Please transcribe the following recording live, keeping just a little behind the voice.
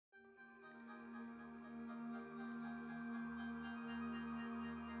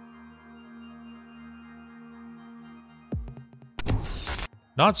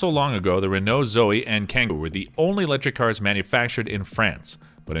Not so long ago, the Renault Zoe and Kangoo were the only electric cars manufactured in France,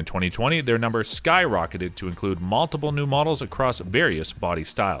 but in 2020 their number skyrocketed to include multiple new models across various body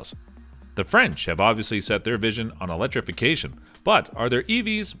styles. The French have obviously set their vision on electrification, but are their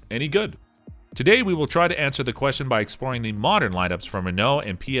EVs any good? Today we will try to answer the question by exploring the modern lineups from Renault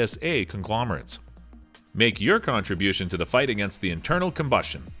and PSA Conglomerates. Make your contribution to the fight against the internal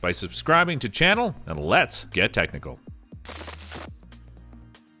combustion by subscribing to the channel, and let's get technical.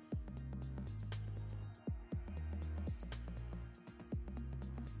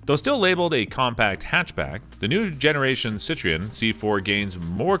 Though still labeled a compact hatchback, the new generation Citroën C4 gains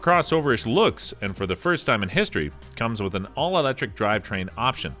more crossover-ish looks and for the first time in history comes with an all-electric drivetrain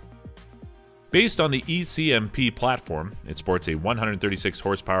option. Based on the ECMP platform, it sports a 136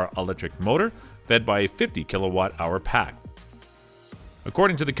 horsepower electric motor fed by a 50 kilowatt-hour pack.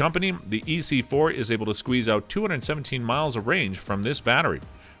 According to the company, the EC4 is able to squeeze out 217 miles of range from this battery,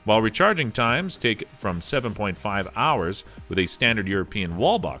 while recharging times take from 7.5 hours with a standard European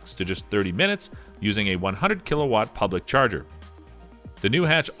wall box to just 30 minutes using a 100 kilowatt public charger. The new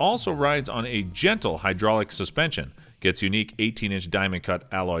hatch also rides on a gentle hydraulic suspension, gets unique 18-inch diamond cut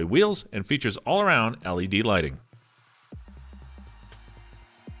alloy wheels, and features all-around LED lighting.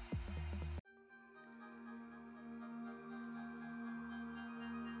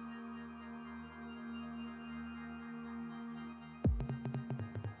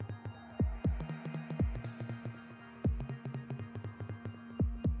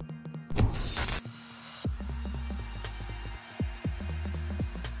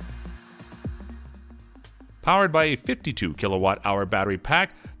 Powered by a 52 kilowatt-hour battery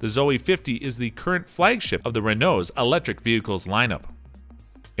pack, the Zoe 50 is the current flagship of the Renault's electric vehicles lineup.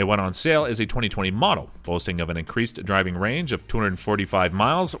 It went on sale as a 2020 model, boasting of an increased driving range of 245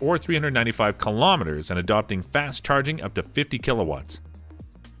 miles or 395 kilometers and adopting fast charging up to 50 kilowatts.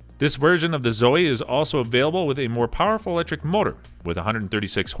 This version of the Zoe is also available with a more powerful electric motor, with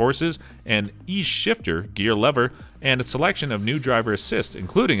 136 horses, an e-shifter gear lever, and a selection of new driver assist,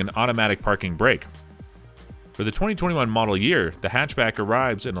 including an automatic parking brake. For the 2021 model year, the hatchback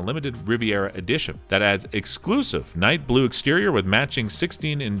arrives in a limited Riviera edition that adds exclusive night blue exterior with matching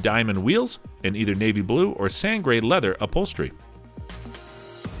 16-in diamond wheels and either navy blue or sand gray leather upholstery.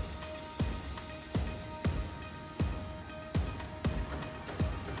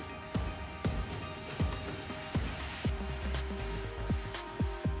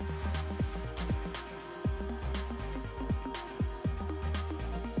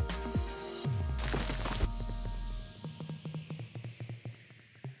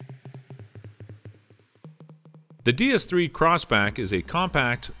 The DS3 Crossback is a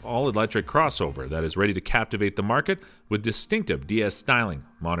compact, all-electric crossover that is ready to captivate the market with distinctive DS styling,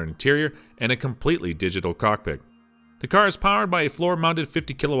 modern interior, and a completely digital cockpit. The car is powered by a floor-mounted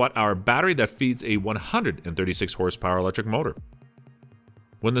 50 kilowatt-hour battery that feeds a 136 horsepower electric motor.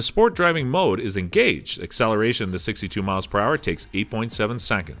 When the sport driving mode is engaged, acceleration to 62 miles per hour takes 8.7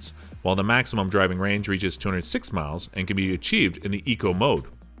 seconds, while the maximum driving range reaches 206 miles and can be achieved in the Eco mode.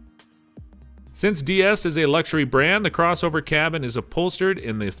 Since DS is a luxury brand, the crossover cabin is upholstered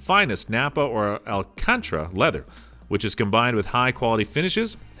in the finest Napa or Alcantara leather, which is combined with high-quality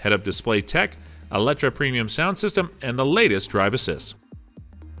finishes, head-up display tech, Electra premium sound system, and the latest drive assist.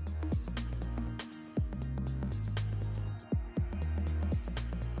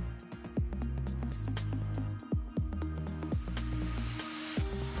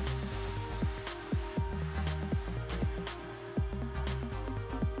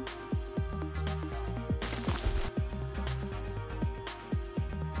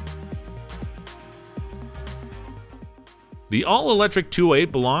 The all-electric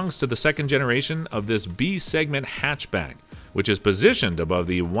 208 belongs to the second generation of this B-segment hatchback, which is positioned above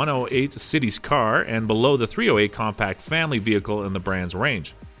the 108 Cities car and below the 308 compact family vehicle in the brand's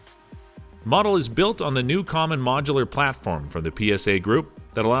range. The model is built on the new common modular platform from the PSA group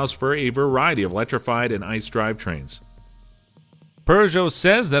that allows for a variety of electrified and ICE drivetrains. PEUGEOT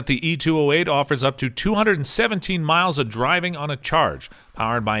says that the E208 offers up to 217 miles of driving on a charge,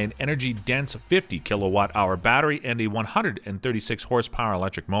 powered by an energy-dense 50 kilowatt-hour battery and a 136 horsepower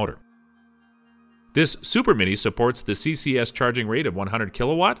electric motor. This Super Mini supports the CCS charging rate of 100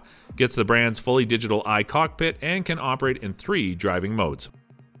 kilowatt, gets the brand's fully digital I-COCKPIT, and can operate in 3 driving modes.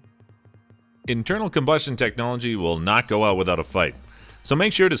 Internal combustion technology will not go out without a fight, so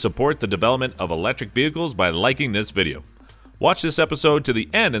make sure to support the development of electric vehicles by liking this video. Watch this episode to the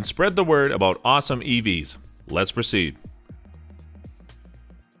end and spread the word about awesome EVs. Let's proceed.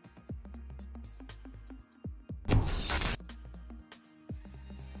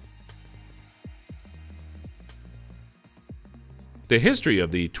 The history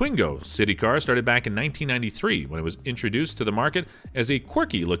of the Twingo city car started back in 1993 when it was introduced to the market as a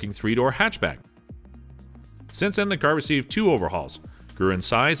quirky-looking three-door hatchback. Since then, the car received 2 overhauls, grew in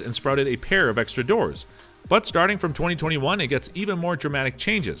size, and sprouted a pair of extra doors. But starting from 2021, it gets even more dramatic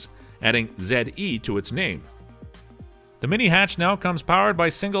changes, adding ZE to its name. The mini hatch now comes powered by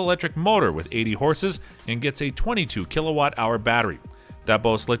a single electric motor with 80 horses and gets a 22 kilowatt-hour battery that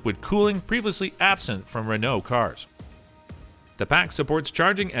boasts liquid cooling, previously absent from Renault cars. The pack supports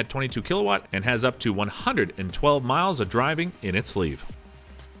charging at 22 kilowatt and has up to 112 miles of driving in its sleeve.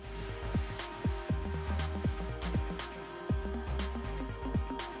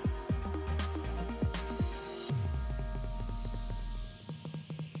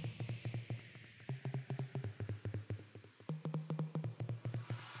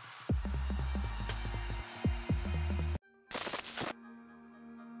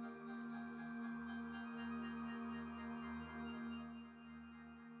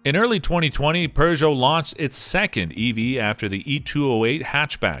 In early 2020, Peugeot launched its second EV after the E208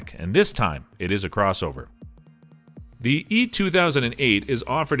 hatchback, and this time it is a crossover. The E2008 is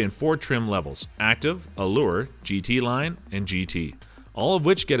offered in 4 trim levels: Active, Allure, GT Line, and GT, all of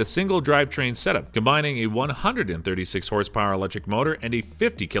which get a single drivetrain setup, combining a 136 horsepower electric motor and a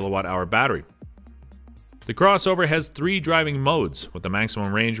 50 kilowatt-hour battery. The crossover has 3 driving modes, with the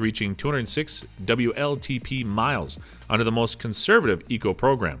maximum range reaching 206 WLTP miles under the most conservative eco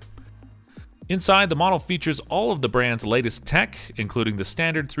program. Inside, the model features all of the brand's latest tech, including the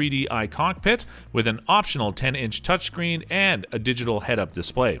standard 3D I-COCKPIT with an optional 10-inch touchscreen and a digital head-up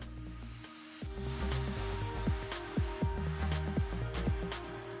display.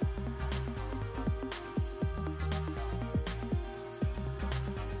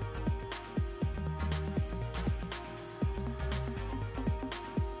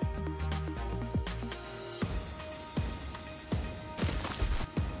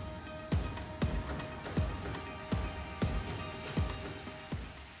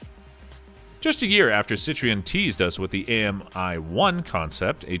 Just a year after Citroën teased us with the AMI-1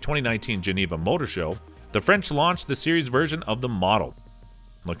 concept, a 2019 Geneva Motor Show, the French launched the series version of the model.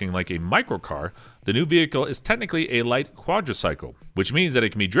 Looking like a microcar, the new vehicle is technically a light quadricycle, which means that it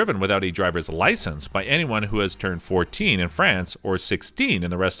can be driven without a driver's license by anyone who has turned 14 in France or 16 in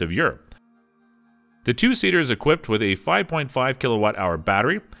the rest of Europe. The 2-seater is equipped with a 5.5 kilowatt-hour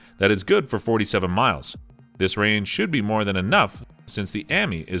battery that is good for 47 miles. This range should be more than enough, since the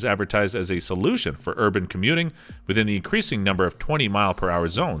AMI is advertised as a solution for urban commuting within the increasing number of 20-mile-per-hour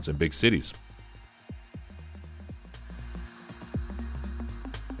zones in big cities.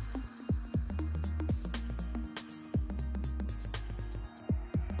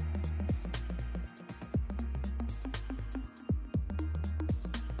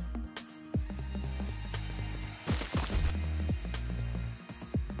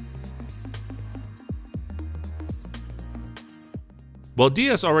 While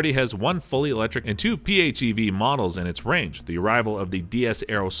DS already has 1 fully electric and 2 PHEV models in its range, the arrival of the DS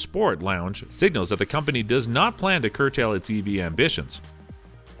AERO Sport Lounge signals that the company does not plan to curtail its EV ambitions.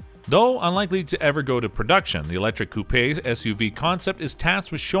 Though unlikely to ever go to production, the electric coupe SUV concept is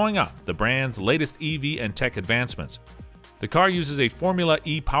tasked with showing off the brand's latest EV and tech advancements. The car uses a Formula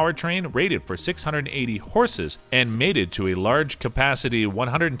E powertrain rated for 680 horses and mated to a large capacity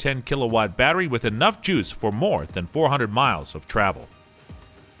 110 kilowatt battery with enough juice for more than 400 miles of travel.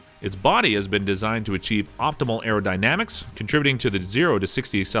 Its body has been designed to achieve optimal aerodynamics, contributing to the 0 to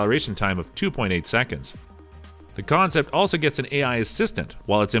 60 acceleration time of 2.8 seconds. The concept also gets an AI assistant,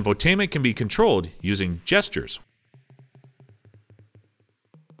 while its infotainment can be controlled using gestures.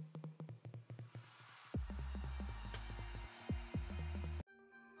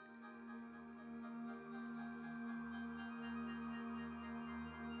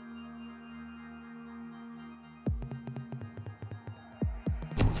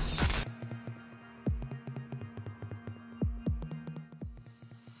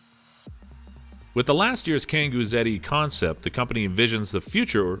 With the last year's Kangoo ZE concept, the company envisions the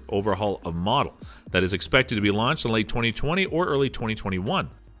future overhaul of model that is expected to be launched in late 2020 or early 2021.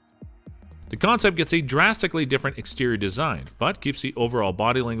 The concept gets a drastically different exterior design, but keeps the overall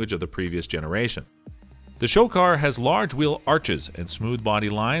body language of the previous generation. The show car has large wheel arches and smooth body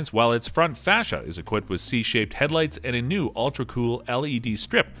lines, while its front fascia is equipped with C-shaped headlights and a new ultra-cool LED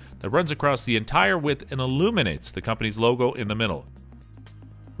strip that runs across the entire width and illuminates the company's logo in the middle.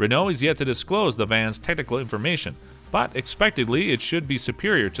 Renault is yet to disclose the van's technical information, but expectedly it should be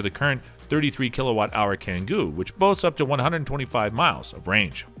superior to the current 33 kilowatt-hour Kangoo, which boasts up to 125 miles of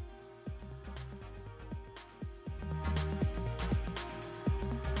range.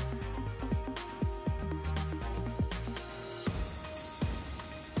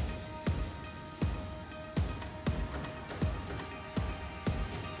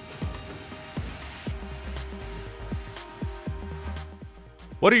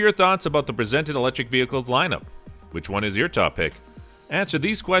 What are your thoughts about the presented electric vehicles lineup? Which one is your top pick? Answer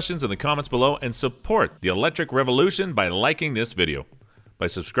these questions in the comments below and support the electric revolution by liking this video. By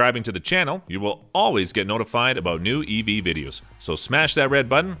subscribing to the channel, you will always get notified about new EV videos. So smash that red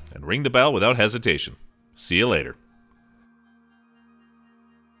button and ring the bell without hesitation. See you later.